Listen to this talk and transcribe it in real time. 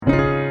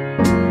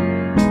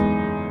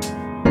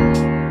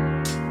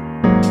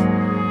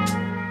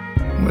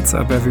What's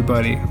up,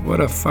 everybody? What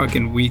a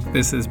fucking week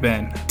this has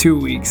been. 2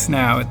 weeks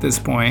now at this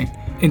point.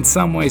 In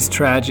some ways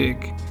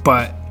tragic,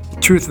 but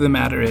truth of the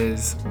matter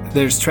is,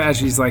 there's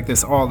tragedies like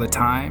this all the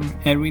time,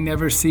 and we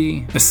never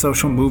see a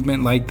social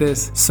movement like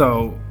this.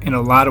 So, in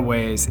a lot of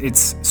ways,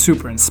 it's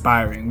super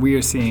inspiring. We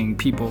are seeing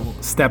people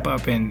step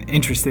up and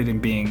interested in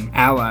being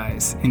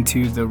allies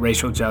into the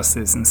racial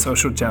justice and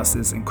social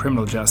justice and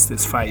criminal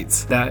justice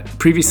fights that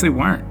previously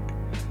weren't.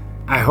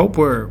 I hope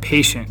we're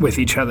patient with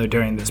each other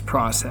during this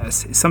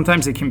process.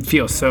 Sometimes it can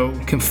feel so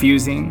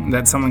confusing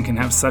that someone can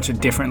have such a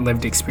different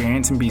lived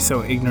experience and be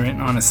so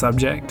ignorant on a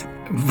subject.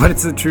 But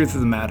it's the truth of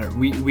the matter.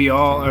 We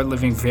all are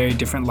living very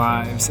different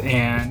lives.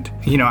 And,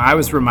 I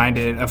was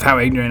reminded of how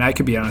ignorant I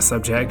could be on a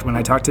subject when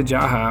I talked to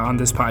Jaha on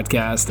this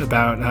podcast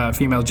about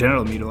female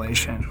genital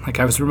mutilation.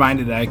 I was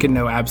reminded that I could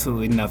know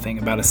absolutely nothing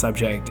about a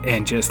subject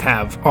and just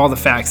have all the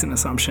facts and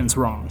assumptions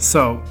wrong.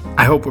 So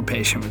I hope we're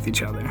patient with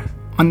each other.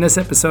 On this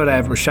episode, I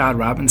have Rashad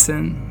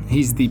Robinson.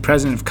 He's the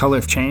president of Color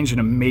of Change, an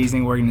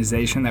amazing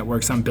organization that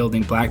works on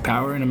building Black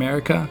power in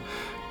America.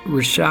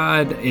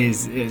 Rashad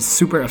is a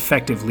super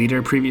effective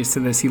leader. Previous to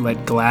this, he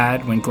led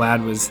GLAAD when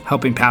GLAAD was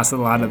helping pass a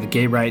lot of the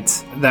gay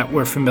rights that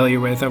we're familiar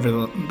with over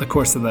the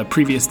course of the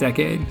previous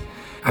decade.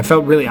 I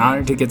felt really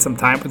honored to get some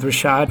time with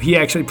Rashad. He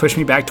actually pushed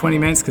me back 20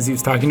 minutes because he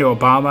was talking to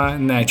Obama,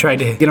 and I tried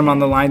to get him on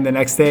the line the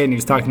next day, and he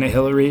was talking to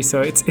Hillary.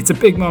 So it's a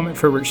big moment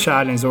for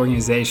Rashad and his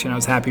organization. I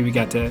was happy we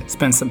got to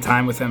spend some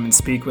time with him and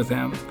speak with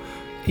him.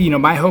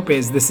 My hope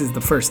is this is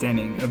the first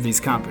inning of these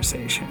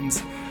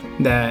conversations,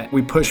 that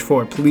we push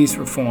for police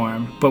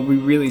reform, but we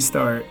really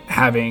start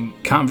having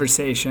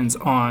conversations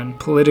on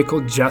political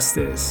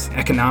justice,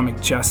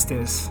 economic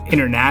justice,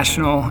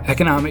 international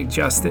economic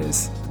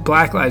justice.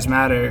 Black Lives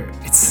Matter,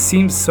 it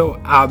seems so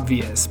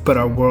obvious, but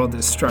our world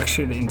is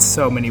structured in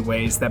so many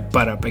ways that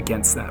butt up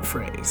against that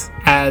phrase.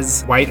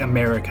 As white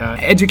America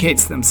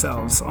educates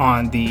themselves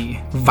on the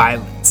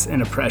violence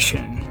and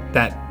oppression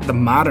that the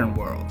modern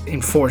world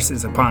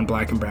enforces upon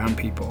Black and brown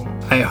people,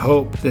 I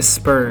hope this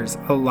spurs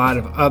a lot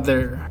of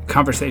other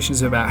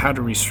conversations about how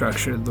to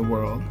restructure the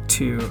world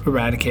to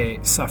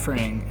eradicate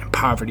suffering and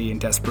poverty and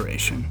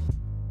desperation.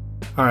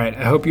 All right,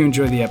 I hope you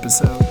enjoy the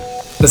episode.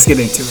 Let's get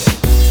into it.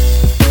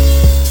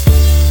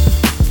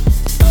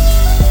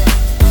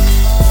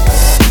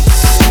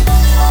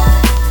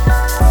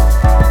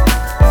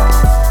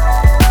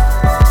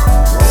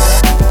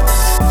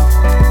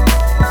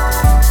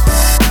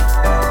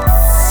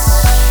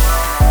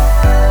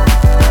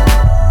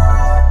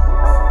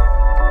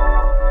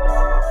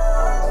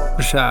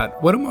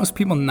 Rashad, what do most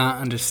people not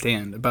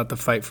understand about the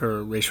fight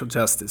for racial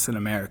justice in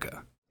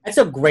America? That's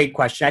a great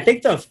question. I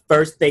think the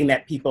first thing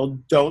that people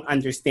don't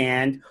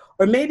understand,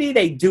 or maybe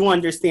they do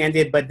understand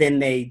it, but then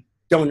they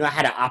don't know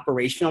how to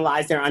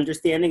operationalize their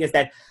understanding, is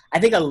that I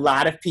think a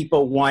lot of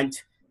people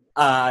want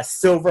a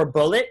silver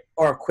bullet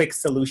or a quick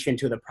solution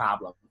to the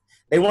problem.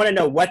 They want to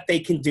know what they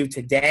can do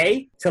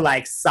today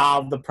to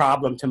solve the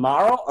problem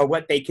tomorrow, or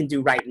what they can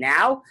do right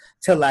now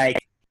to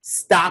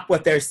stop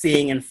what they're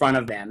seeing in front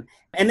of them.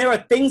 And there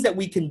are things that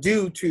we can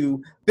do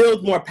to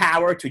build more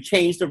power, to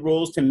change the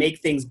rules, to make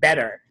things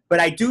better. But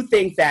I do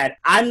think that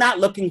I'm not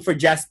looking for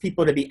just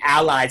people to be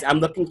allies. I'm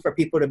looking for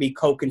people to be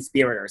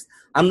co-conspirators.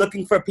 I'm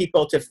looking for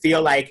people to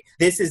feel like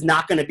this is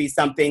not going to be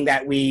something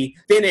that we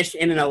finish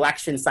in an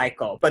election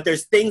cycle, but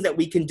there's things that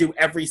we can do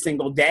every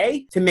single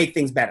day to make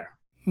things better.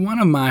 One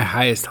of my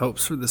highest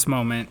hopes for this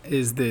moment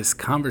is this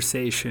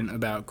conversation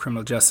about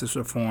criminal justice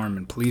reform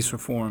and police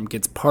reform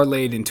gets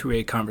parlayed into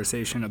a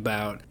conversation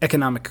about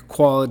economic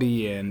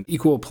equality and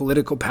equal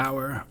political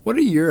power. What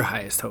are your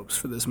highest hopes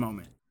for this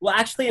moment? Well,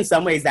 actually, in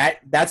some ways,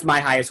 that's my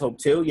highest hope,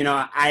 too.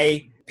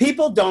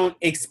 People don't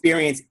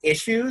experience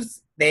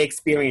issues, they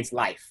experience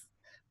life.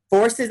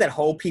 Forces that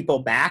hold people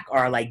back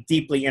are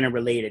deeply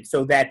interrelated,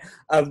 so that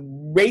a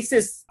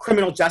racist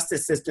criminal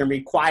justice system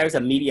requires a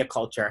media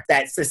culture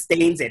that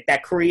sustains it,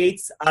 that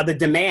creates the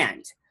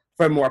demand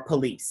for more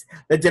police,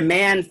 the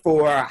demand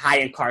for high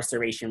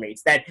incarceration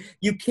rates, that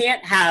you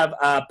can't have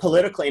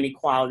political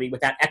inequality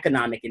without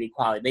economic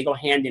inequality. They go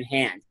hand in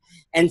hand.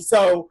 And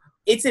so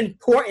it's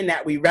important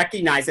that we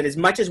recognize that as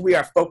much as we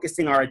are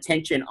focusing our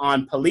attention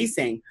on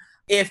policing,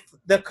 if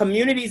the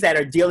communities that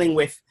are dealing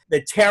with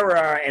the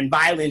terror and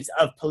violence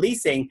of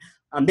policing,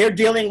 they're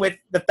dealing with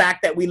the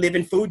fact that we live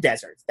in food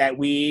deserts, that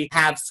we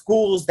have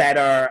schools that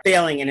are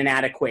failing and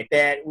inadequate,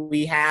 that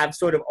we have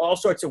sort of all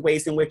sorts of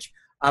ways in which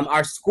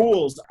our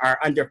schools are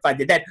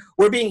underfunded, that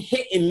we're being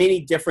hit in many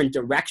different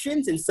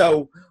directions. And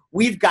so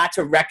we've got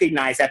to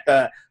recognize that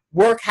the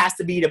work has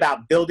to be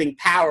about building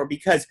power,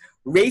 because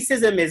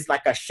racism is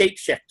like a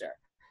shapeshifter,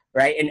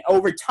 right? And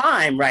over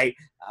time, right,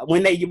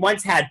 when they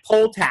once had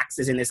poll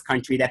taxes in this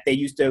country that they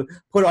used to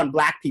put on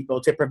Black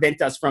people to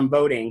prevent us from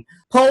voting,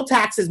 poll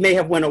taxes may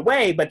have went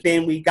away, but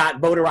then we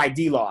got voter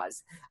ID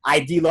laws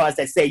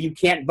that say you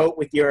can't vote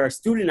with your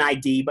student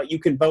ID, but you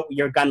can vote with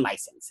your gun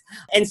license.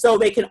 And so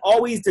they can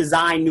always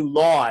design new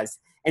laws.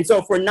 And so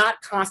if we're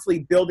not constantly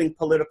building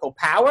political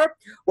power,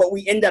 what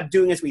we end up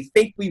doing is we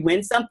think we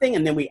win something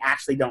and then we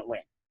actually don't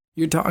win.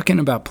 You're talking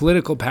about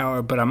political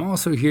power, but I'm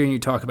also hearing you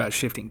talk about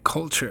shifting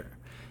culture.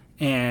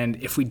 And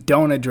if we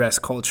don't address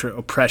culture,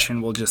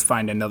 oppression will just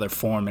find another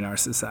form in our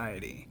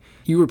society.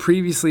 You were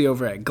previously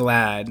over at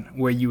GLAAD,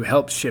 where you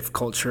helped shift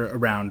culture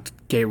around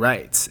gay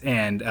rights,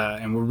 and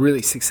were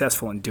really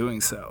successful in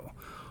doing so.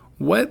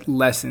 What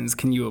lessons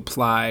can you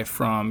apply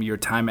from your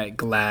time at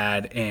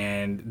GLAAD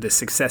and the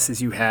successes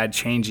you had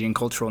changing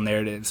cultural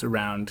narratives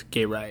around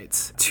gay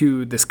rights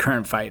to this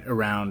current fight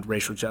around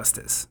racial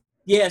justice?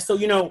 Yeah, so,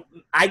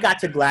 I got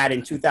to GLAAD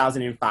in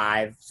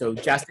 2005. So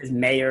just as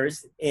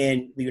mayors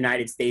in the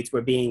United States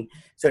were being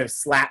sort of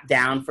slapped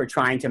down for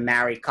trying to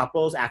marry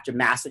couples after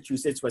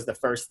Massachusetts was the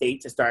first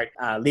state to start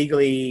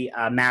legally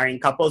marrying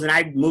couples. And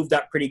I moved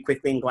up pretty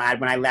quickly in GLAAD.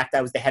 When I left,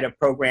 I was the head of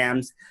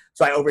programs.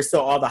 So I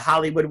oversaw all the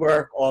Hollywood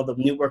work, all the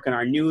new work in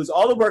our news,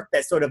 all the work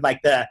that's sort of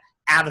like the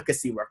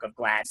advocacy work of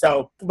GLAAD.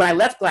 So when I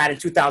left GLAAD in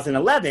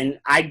 2011,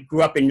 I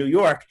grew up in New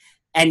York.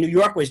 And New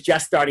York was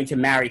just starting to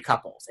marry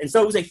couples. And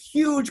so it was a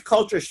huge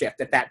culture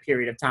shift at that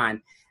period of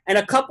time. And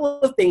a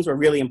couple of things were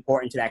really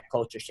important to that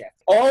culture shift.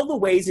 All the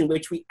ways in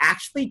which we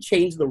actually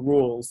changed the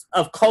rules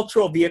of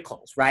cultural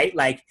vehicles, right?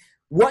 Like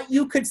what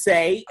you could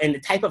say and the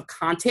type of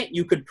content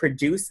you could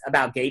produce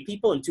about gay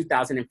people in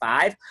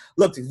 2005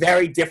 looked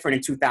very different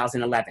in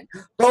 2011.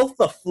 Both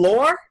the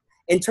floor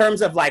in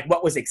terms of like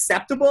what was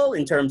acceptable,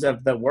 in terms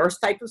of the worst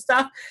type of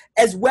stuff,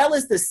 as well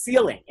as the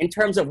ceiling in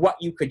terms of what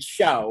you could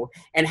show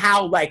and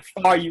how like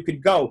far you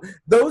could go.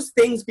 Those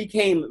things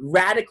became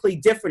radically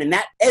different. And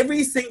that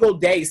every single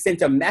day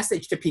sent a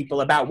message to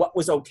people about what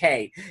was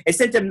okay. It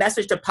sent a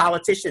message to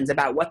politicians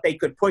about what they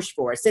could push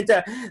for. It sent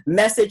a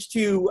message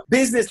to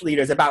business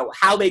leaders about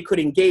how they could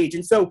engage.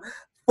 And so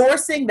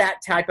forcing that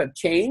type of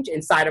change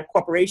inside of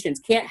corporations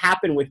can't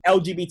happen with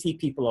LGBT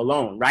people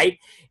alone, right?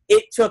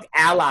 It took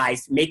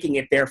allies making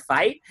it their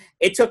fight.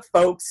 It took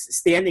folks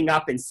standing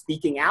up and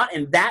speaking out.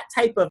 And that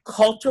type of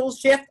cultural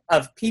shift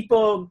of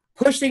people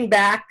pushing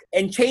back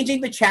and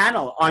changing the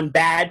channel on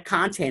bad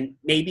content,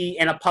 maybe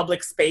in a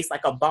public space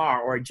like a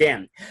bar or a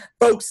gym.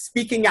 Folks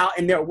speaking out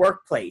in their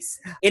workplace,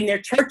 in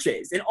their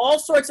churches, in all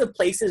sorts of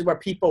places where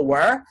people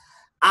were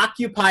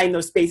occupying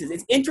those spaces.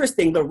 It's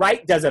interesting, the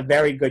right does a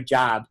very good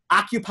job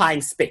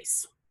occupying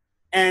space.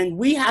 And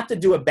we have to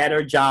do a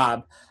better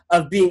job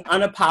of being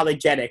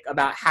unapologetic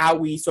about how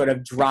we sort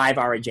of drive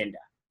our agenda.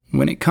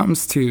 When it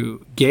comes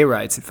to gay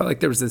rights, it felt like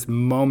there was this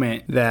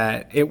moment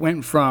that it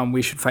went from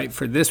we should fight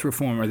for this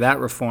reform or that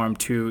reform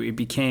to it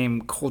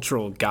became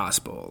cultural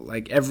gospel.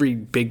 Like every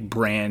big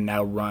brand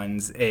now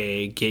runs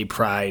a gay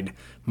pride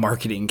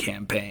marketing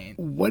campaign.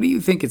 What do you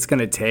think it's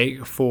going to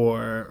take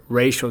for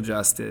racial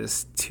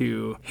justice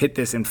to hit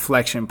this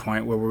inflection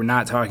point where we're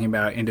not talking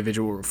about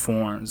individual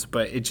reforms,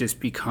 but it just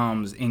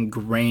becomes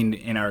ingrained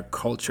in our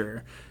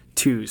culture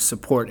to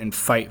support and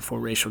fight for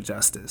racial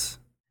justice?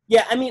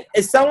 Yeah, I mean,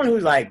 as someone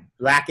who's like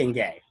Black and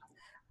gay,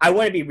 I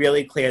want to be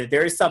really clear that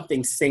there is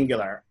something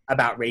singular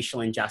about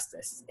racial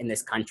injustice in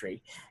this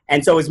country.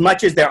 And so as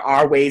much as there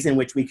are ways in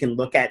which we can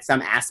look at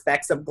some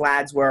aspects of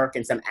GLAAD's work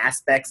and some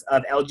aspects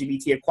of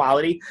LGBT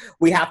equality,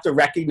 we have to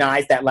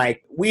recognize that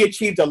like we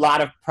achieved a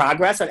lot of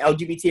progress on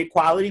LGBT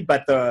equality,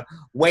 but the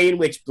way in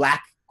which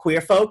Black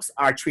queer folks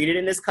are treated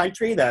in this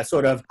country, the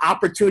sort of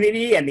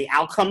opportunity and the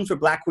outcomes for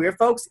Black queer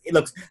folks, it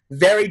looks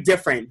very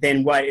different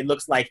than what it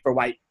looks like for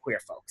white queer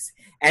folks.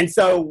 And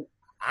so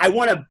I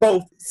want to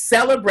both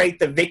celebrate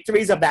the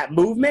victories of that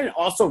movement and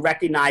also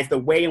recognize the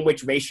way in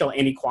which racial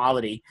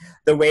inequality,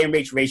 the way in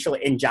which racial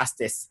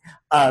injustice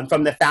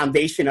from the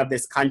foundation of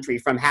this country,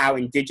 from how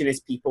Indigenous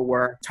people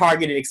were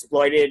targeted,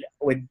 exploited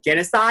with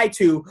genocide,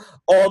 to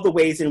all the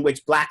ways in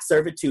which Black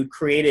servitude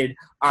created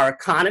our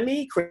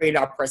economy, created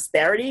our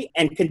prosperity,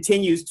 and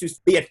continues to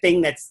be a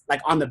thing that's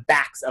like on the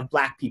backs of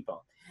Black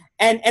people.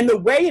 And the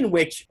way in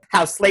which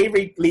how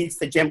slavery leads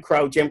to Jim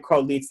Crow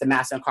leads to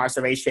mass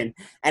incarceration,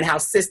 and how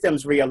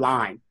systems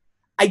realign.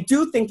 I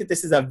do think that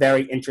this is a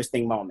very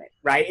interesting moment,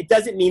 right? It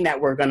doesn't mean that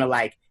we're going to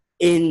like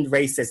end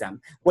racism.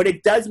 What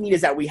it does mean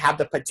is that we have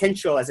the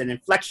potential as an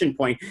inflection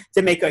point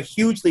to make a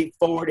huge leap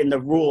forward in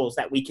the rules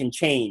that we can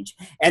change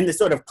and the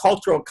sort of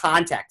cultural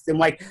context and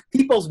like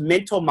people's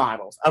mental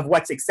models of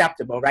what's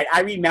acceptable, right?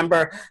 I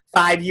remember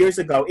 5 years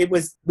ago,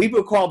 we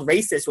were called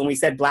racist when we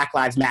said Black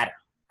Lives Matter.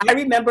 I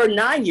remember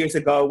 9 years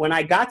ago when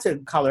I got to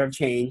Color of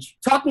Change,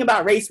 talking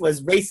about race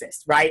was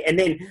racist, right? And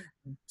then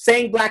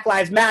saying Black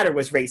Lives Matter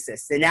was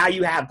racist. And now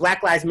you have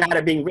Black Lives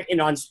Matter being written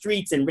on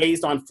streets and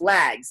raised on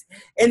flags.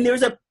 And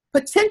there's a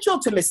potential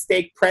to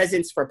mistake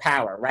presence for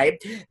power,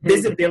 right?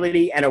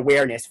 Visibility and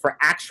awareness for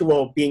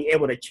actual being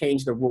able to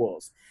change the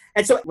rules.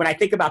 And so when I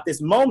think about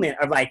this moment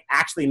of like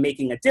actually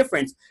making a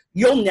difference,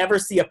 you'll never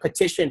see a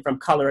petition from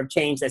Color of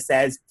Change that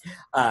says,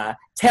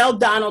 tell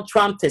Donald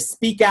Trump to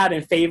speak out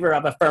in favor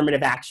of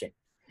affirmative action.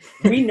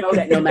 We know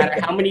that no matter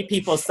how many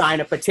people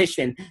sign a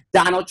petition,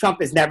 Donald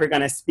Trump is never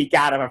going to speak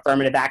out of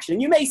affirmative action.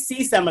 And you may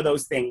see some of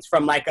those things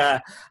from like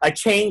a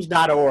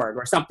change.org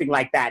or something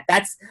like that.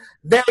 That's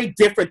very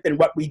different than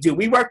what we do.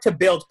 We work to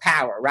build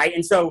power, right?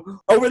 And so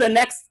over the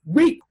next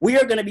week, we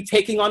are going to be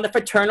taking on the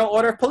Fraternal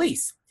Order of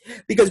Police.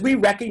 because we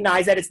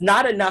recognize that it's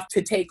not enough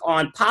to take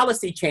on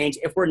policy change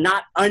if we're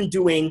not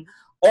undoing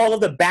all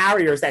of the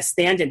barriers that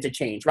stand into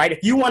change, right?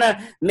 If you want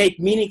to make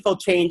meaningful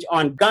change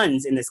on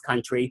guns in this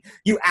country,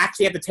 you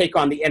actually have to take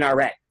on the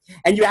NRA.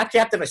 And you actually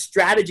have to have a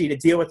strategy to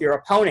deal with your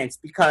opponents,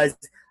 because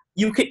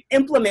you can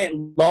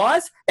implement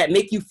laws that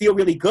make you feel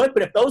really good,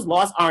 but if those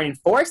laws aren't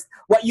enforced,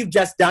 what you've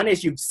just done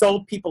is you've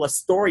sold people a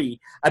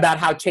story about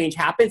how change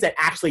happens that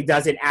actually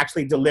doesn't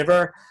actually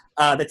deliver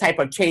the type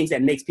of change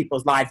that makes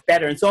people's lives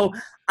better. And so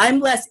I'm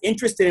less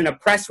interested in a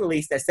press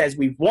release that says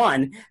we've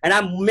won, and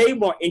I'm way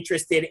more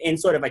interested in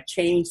sort of a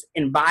changed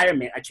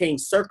environment, a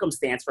changed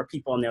circumstance for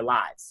people in their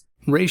lives.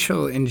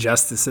 Racial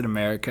injustice in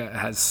America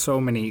has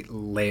so many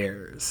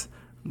layers,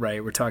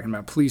 right? We're talking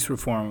about police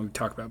reform, we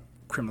talk about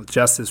criminal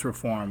justice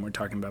reform, we're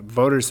talking about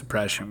voter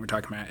suppression, we're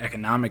talking about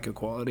economic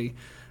equality.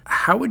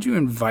 How would you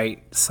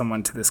invite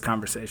someone to this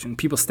conversation,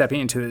 people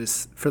stepping into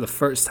this for the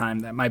first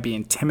time that might be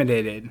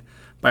intimidated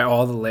by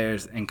all the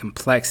layers and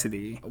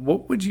complexity?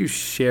 What would you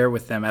share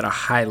with them at a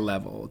high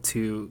level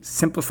to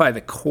simplify the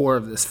core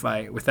of this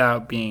fight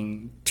without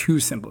being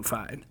too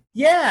simplified?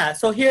 Yeah,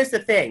 so here's the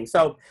thing.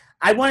 So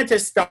I wanted to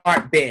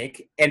start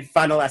big and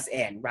funnel us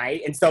in,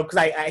 right? And so, because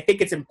I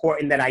think it's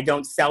important that I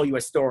don't sell you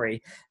a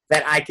story,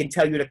 that I can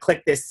tell you to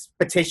click this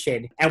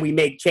petition and we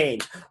make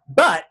change.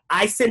 But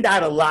I send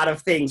out a lot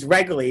of things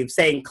regularly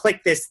saying,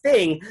 click this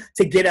thing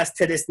to get us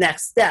to this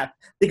next step,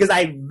 because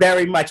I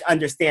very much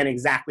understand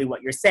exactly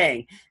what you're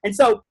saying. And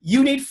so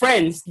you need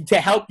friends to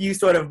help you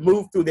sort of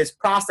move through this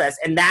process.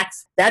 And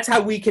that's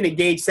how we can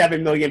engage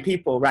 7 million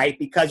people, right?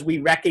 Because we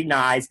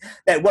recognize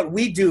that what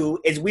we do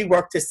is we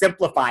work to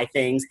simplify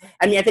things.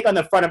 I mean, I think on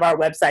the front of our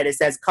website, it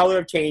says Color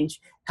of Change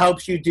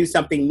helps you do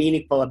something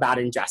meaningful about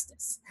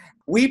injustice.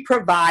 We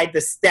provide the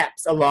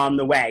steps along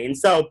the way. And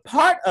so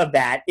part of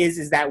that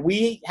is that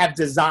we have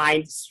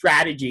designed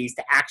strategies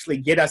to actually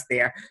get us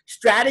there,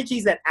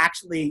 strategies that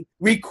actually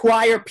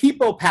require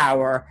people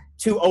power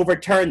to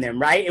overturn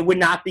them, right? It would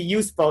not be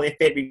useful if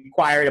it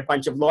required a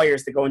bunch of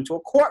lawyers to go into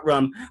a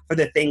courtroom for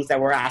the things that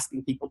we're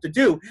asking people to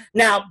do.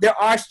 Now, there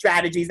are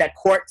strategies that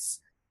courts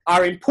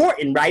are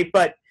important, right?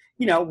 But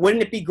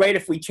wouldn't it be great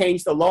if we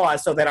changed the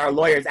laws so that our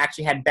lawyers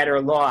actually had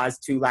better laws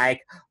to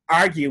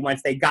argue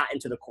once they got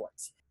into the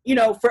courts?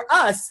 For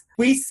us,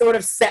 we sort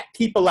of set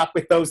people up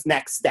with those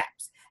next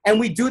steps. And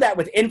we do that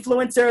with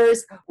influencers.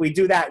 We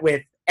do that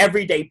with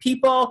everyday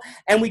people.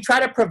 And we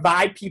try to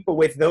provide people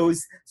with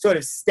those sort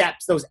of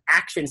steps, those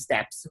action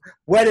steps,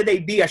 whether they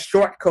be a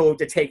short code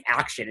to take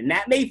action. And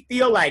that may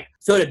feel like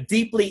sort of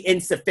deeply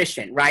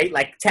insufficient, right?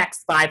 Like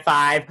text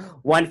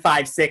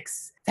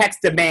 55156. Text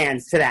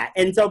demands to that.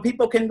 And so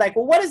people can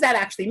well, what does that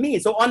actually mean?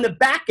 So on the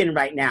back end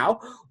right now,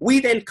 we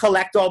then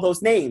collect all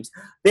those names.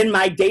 Then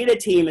my data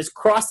team is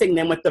crossing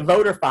them with the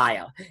voter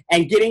file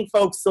and getting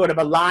folks sort of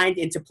aligned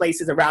into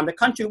places around the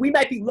country. We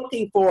might be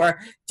looking for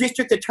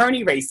district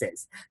attorney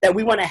races that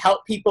we want to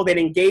help people that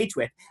engage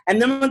with.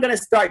 And then we're going to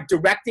start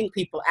directing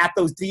people at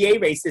those DA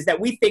races that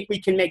we think we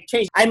can make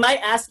change. I might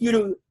ask you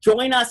to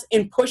join us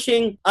in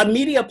pushing a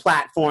media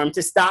platform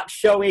to stop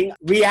showing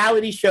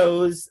reality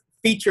shows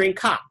featuring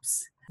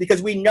cops,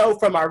 because we know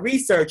from our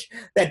research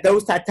that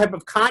those type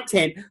of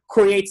content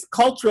creates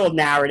cultural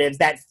narratives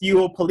that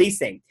fuel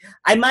policing.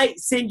 I might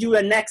send you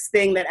a next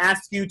thing that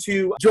asks you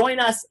to join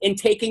us in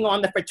taking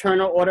on the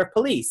fraternal order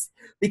police,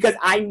 because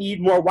I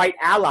need more white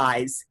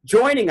allies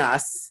joining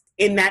us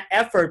in that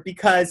effort,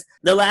 because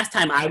the last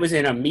time I was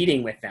in a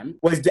meeting with them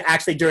was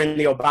actually during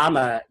the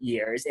Obama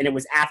years, and it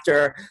was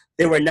after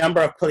there were a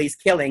number of police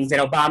killings,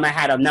 and Obama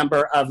had a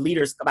number of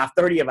leaders, about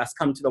 30 of us,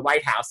 come to the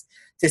White House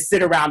to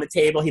sit around the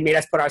table. He made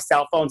us put our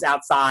cell phones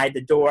outside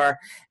the door,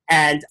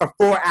 and for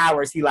 4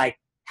 hours he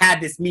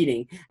had this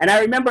meeting. And I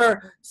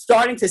remember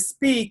starting to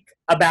speak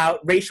about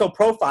racial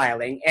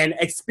profiling and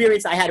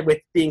experience I had with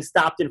being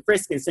stopped and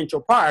frisked in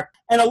Central Park.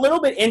 And a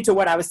little bit into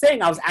what I was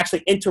saying, I was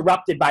actually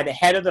interrupted by the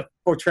head of the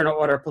Fraternal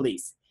Order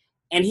Police.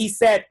 And he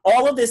said,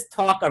 all of this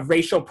talk of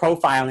racial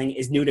profiling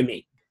is new to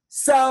me.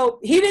 So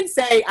he didn't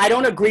say, I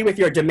don't agree with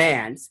your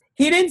demands.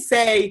 He didn't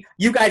say,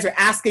 you guys are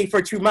asking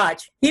for too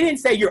much. He didn't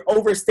say, you're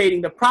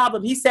overstating the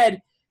problem. He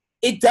said,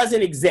 it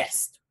doesn't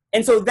exist.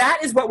 And so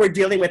that is what we're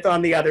dealing with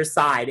on the other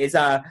side, is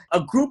a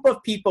group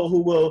of people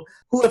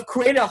who have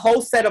created a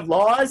whole set of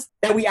laws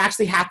that we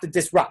actually have to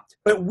disrupt.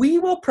 But we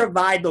will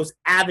provide those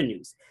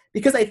avenues,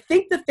 because I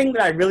think the thing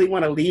that I really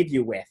want to leave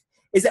you with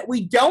is that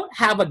we don't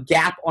have a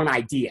gap on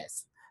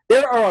ideas.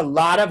 There are a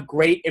lot of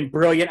great and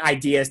brilliant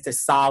ideas to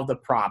solve the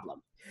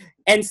problem.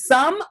 And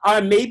some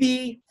are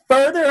maybe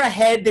further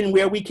ahead than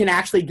where we can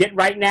actually get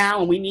right now,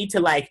 and we need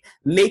to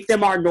make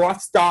them our North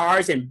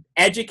Stars and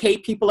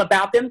educate people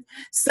about them.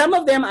 Some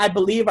of them, I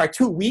believe, are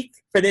too weak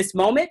for this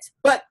moment,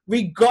 but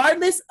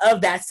regardless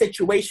of that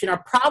situation,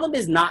 our problem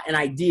is not in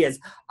ideas.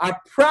 Our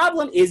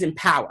problem is in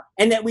power,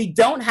 and that we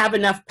don't have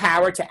enough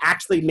power to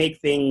actually make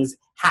things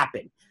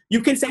happen. You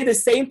can say the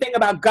same thing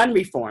about gun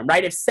reform,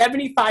 right? If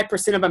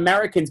 75% of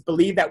Americans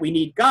believe that we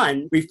need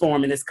gun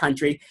reform in this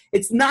country,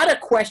 it's not a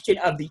question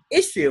of the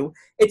issue,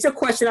 it's a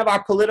question of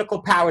our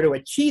political power to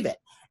achieve it.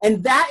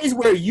 And that is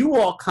where you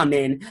all come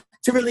in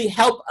to really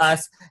help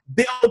us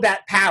build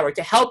that power,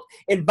 to help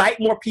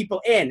invite more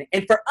people in.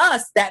 And for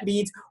us, that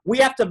means we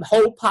have to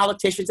hold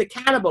politicians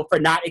accountable for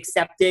not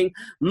accepting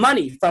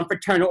money from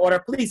fraternal order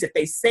police. If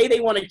they say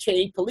they want to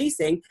change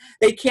policing,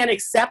 they can't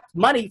accept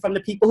money from the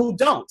people who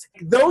don't.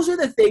 Those are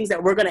the things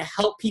that we're going to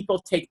help people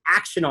take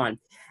action on.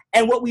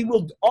 And what we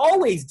will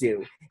always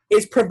do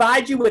is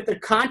provide you with the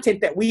content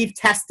that we've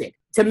tested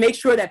to make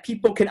sure that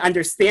people can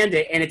understand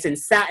it, and it's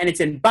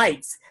in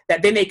bites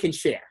that then they can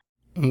share.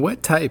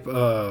 What type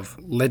of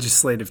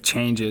legislative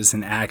changes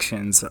and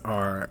actions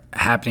are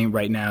happening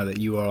right now that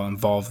you are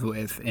involved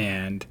with,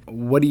 and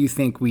what do you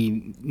think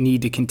we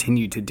need to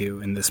continue to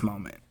do in this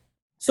moment?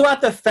 So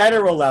at the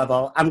federal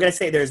level, I'm going to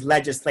say there's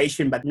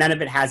legislation, but none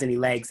of it has any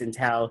legs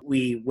until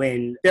we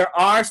win. There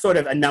are sort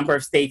of a number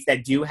of states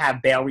that do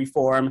have bail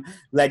reform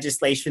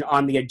legislation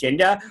on the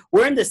agenda.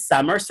 We're in the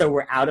summer, so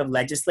we're out of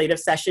legislative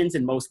sessions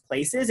in most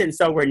places. And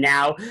so we're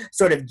now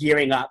sort of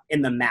gearing up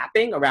in the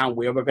mapping around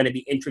where we're going to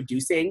be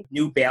introducing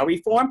new bail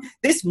reform.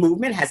 This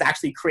movement has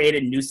actually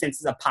created new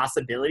senses of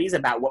possibilities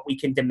about what we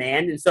can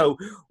demand. And so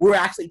we're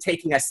actually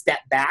taking a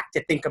step back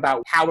to think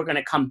about how we're going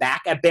to come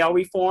back at bail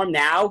reform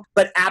now.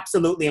 But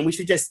absolutely. And we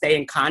should just stay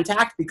in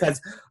contact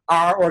because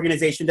our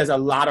organization does a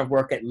lot of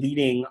work at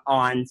leading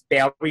on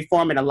bail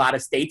reform in a lot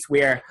of states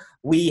where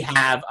we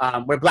have,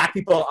 where Black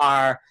people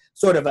are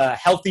sort of a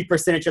healthy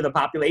percentage of the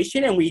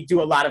population, and we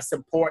do a lot of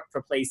support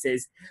for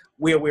places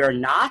where we are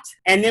not.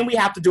 And then we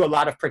have to do a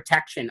lot of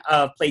protection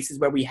of places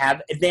where we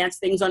have advanced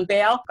things on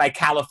bail, like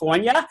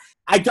California.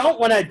 I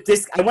want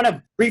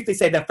to briefly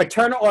say the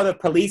fraternal order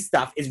police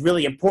stuff is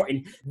really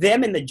important.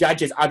 Them and the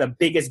judges are the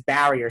biggest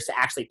barriers to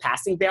actually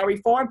passing bail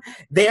reform.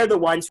 They're the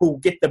ones who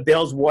get the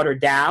bills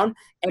watered down.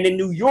 And in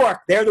New York,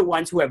 they're the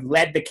ones who have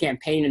led the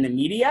campaign in the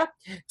media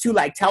to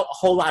tell a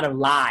whole lot of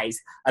lies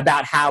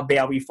about how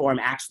bail reform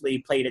actually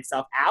played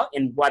itself out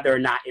and whether or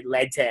not it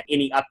led to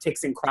any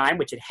upticks in crime,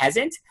 which it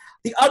hasn't.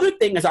 The other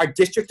thing is our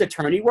district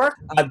attorney work.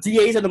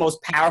 DAs are the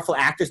most powerful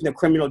actors in the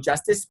criminal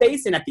justice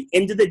space. And at the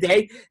end of the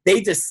day,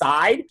 they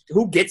decide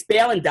who gets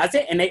bail and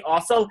doesn't. And they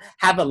also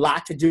have a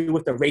lot to do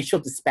with the racial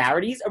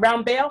disparities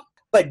around bail.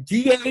 But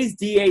DAs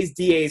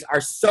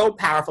are so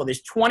powerful.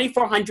 There's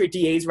 2,400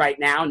 DAs right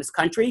now in this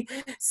country.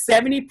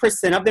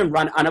 70% of them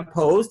run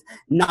unopposed.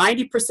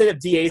 90% of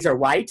DAs are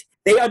white.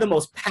 They are the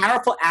most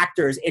powerful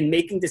actors in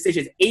making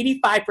decisions.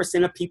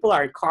 85% of people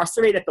are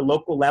incarcerated at the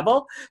local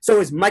level.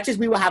 So as much as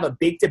we will have a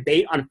big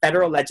debate on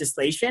federal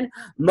legislation,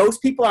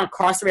 most people are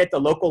incarcerated at the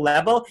local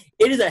level.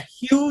 It is a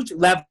huge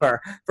lever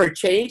for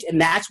change,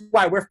 and that's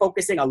why we're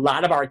focusing a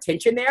lot of our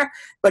attention there.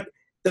 But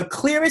the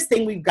clearest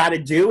thing we've got to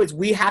do is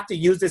we have to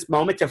use this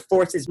moment to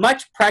force as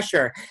much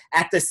pressure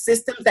at the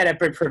systems that have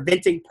been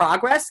preventing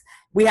progress.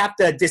 We have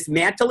to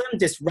dismantle them,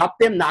 disrupt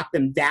them, knock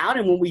them down.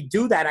 And when we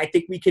do that, I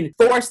think we can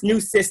force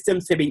new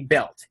systems to be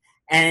built.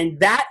 And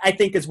that, I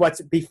think, is what's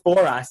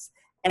before us.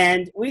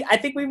 And I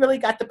think we really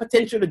got the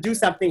potential to do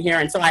something here.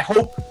 And so I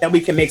hope that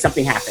we can make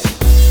something happen.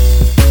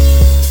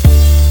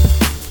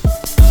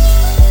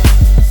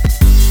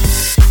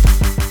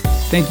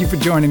 Thank you for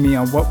joining me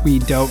on What We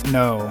Don't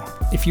Know.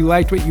 If you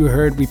liked what you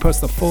heard, we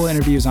post the full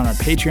interviews on our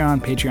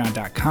Patreon,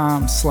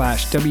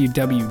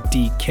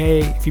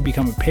 patreon.com/WWDK. If you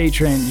become a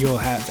patron, you'll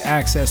have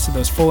access to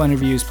those full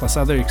interviews plus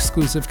other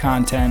exclusive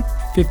content.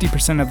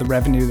 50% of the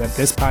revenue that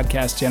this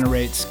podcast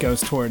generates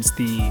goes towards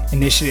the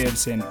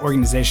initiatives and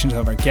organizations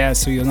of our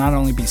guests. So you'll not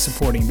only be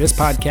supporting this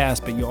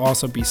podcast, but you'll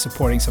also be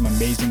supporting some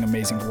amazing,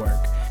 amazing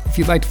work. If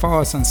you'd like to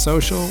follow us on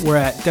social, we're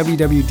at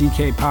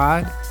WWDK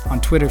Pod on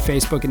Twitter,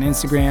 Facebook, and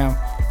Instagram.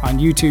 On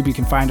YouTube, you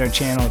can find our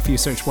channel if you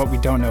search What We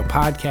Don't Know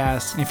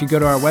Podcast. And if you go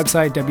to our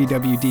website,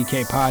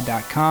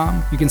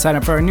 www.dkpod.com, you can sign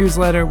up for our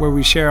newsletter where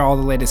we share all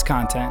the latest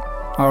content.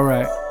 All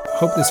right.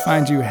 Hope this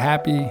finds you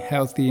happy,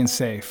 healthy, and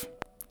safe.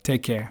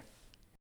 Take care.